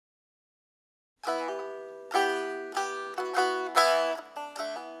I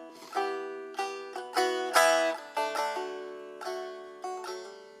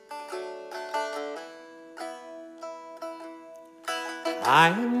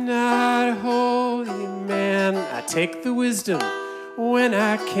am not a holy man. I take the wisdom when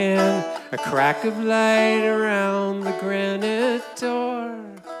I can. A crack of light around the granite door.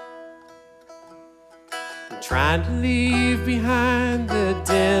 I'm trying to leave behind the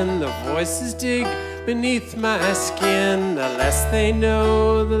din. The voices dig beneath my skin. The less they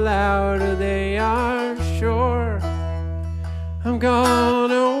know, the louder they are sure. I'm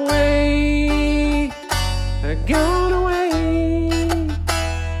gone away, gone away,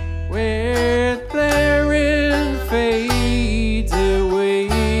 where the blaring fades away.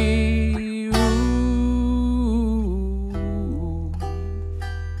 Ooh.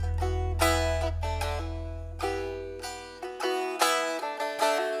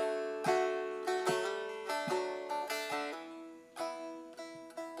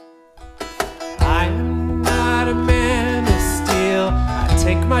 I am not a man of steel. I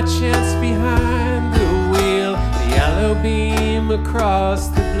take my chance behind the wheel. The yellow beam across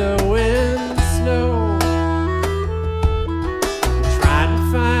the blowing snow. I'm trying to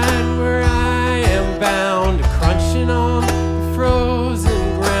find where I am bound, crunching on the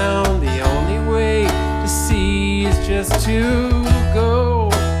frozen ground. The only way to see is just to go.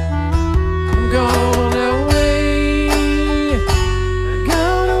 I'm gone away,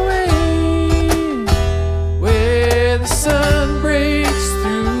 gone away, where the sun breaks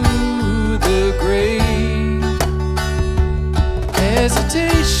through the gray.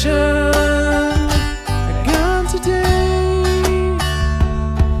 Hesitation, gone today.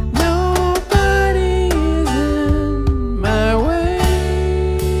 Nobody is in my way.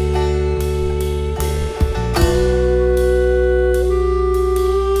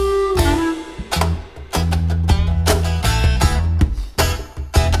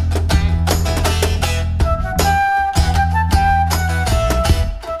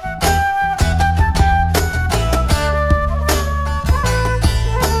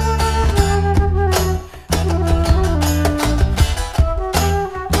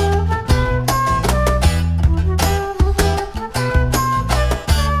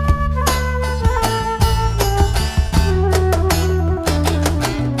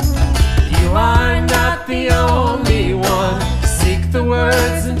 The only one, seek the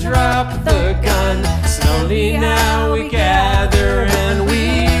words and drop the gun. Slowly now